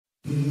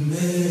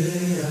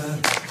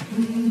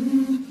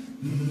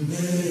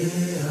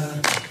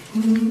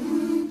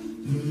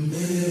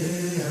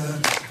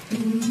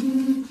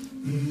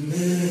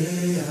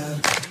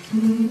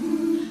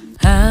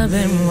I've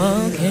been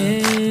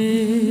walking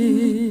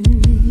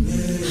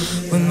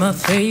with my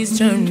face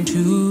turned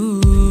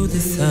to the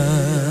side,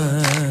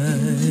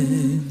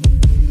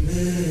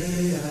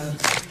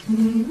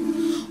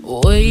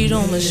 weight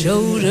on my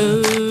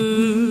shoulder,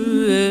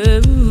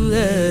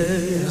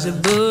 there's a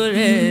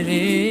bullet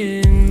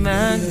in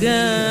my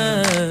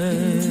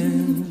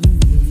gun.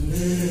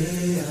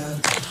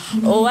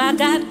 Oh, I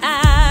got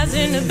eyes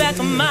in the back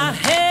of my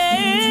head,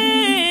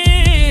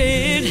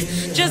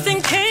 just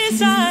in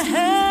case I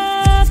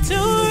have to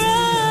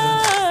run.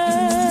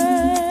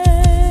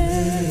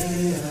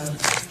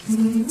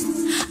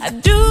 I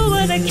do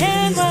what I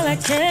can while I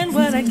can,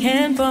 what I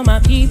can for my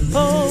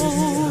people.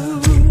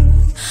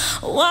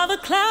 While the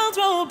clouds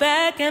roll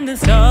back and the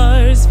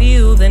stars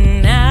fill the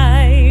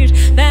night,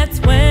 that's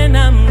when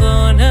I'm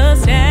gonna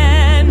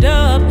stand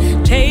up,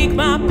 take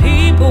my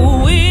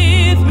people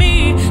with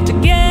me.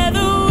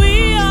 Together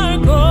we are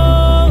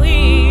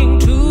going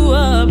to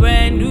a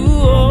brand new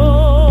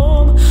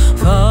home,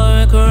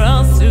 far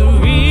across the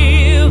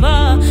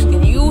river.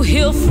 Can you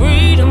hear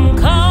freedom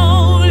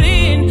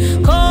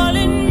calling,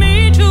 calling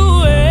me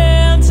to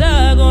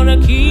answer? Gonna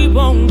keep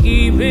on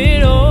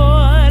keeping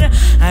on.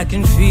 I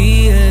can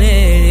feel it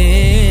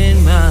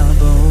in my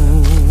bones.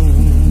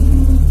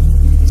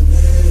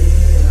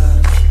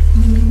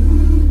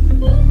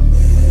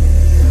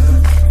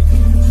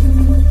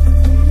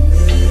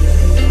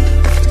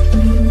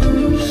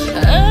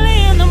 Early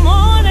in the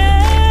morning,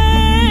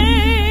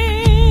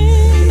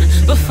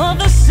 before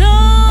the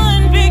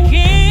sun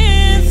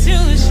begins to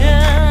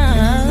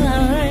shine,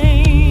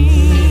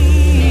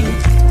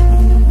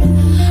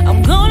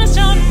 I'm gonna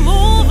start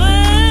moving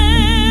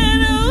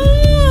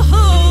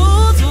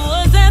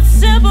towards that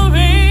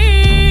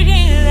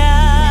separating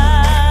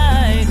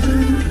line.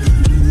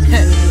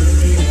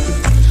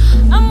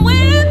 I'm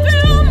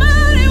whipping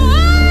mighty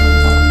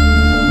words.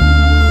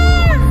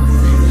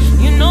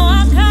 You know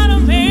I kinda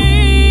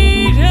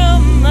made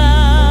up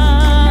mine,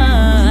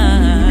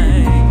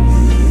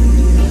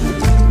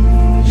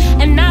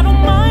 and I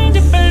don't mind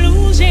if I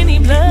lose any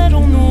blood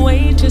on the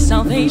way to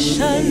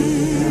salvation.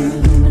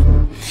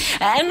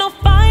 And I'll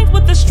fight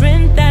with the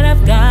strength that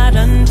I've got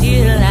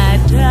until I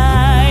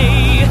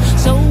die.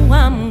 So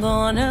I'm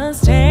gonna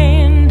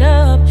stand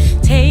up,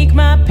 take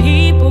my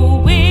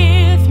people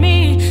with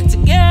me.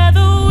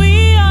 Together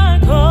we are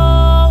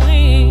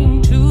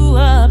going to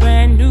a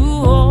brand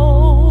new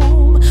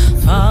home,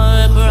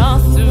 far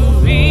across the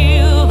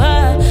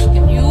river.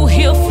 Can you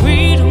hear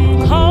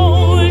freedom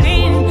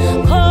calling,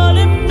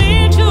 calling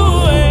me to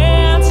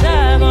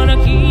answer? Gonna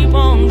keep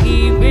on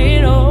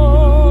keeping on.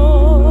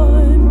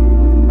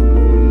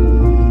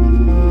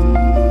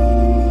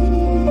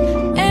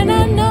 And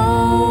I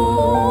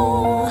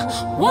know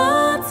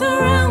what's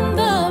around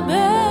the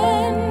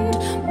bend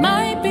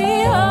might be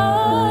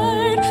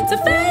hard to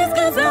face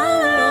 'cause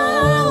I'm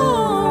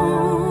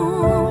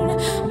alone,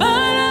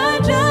 but I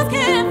just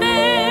can't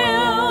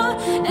fail,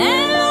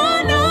 and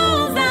Lord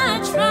knows I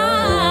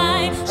try.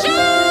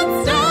 Shoot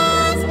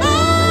stars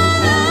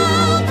fall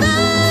out the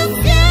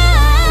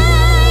sky.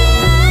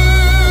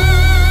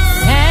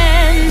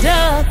 Stand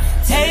up,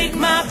 take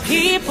my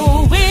people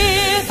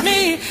with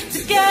me.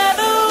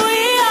 Together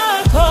we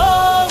are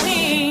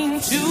going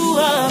to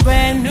a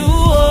brand new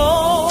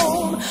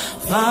home,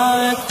 far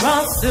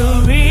across the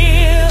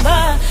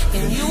river.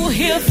 Can you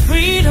hear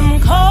freedom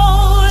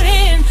call?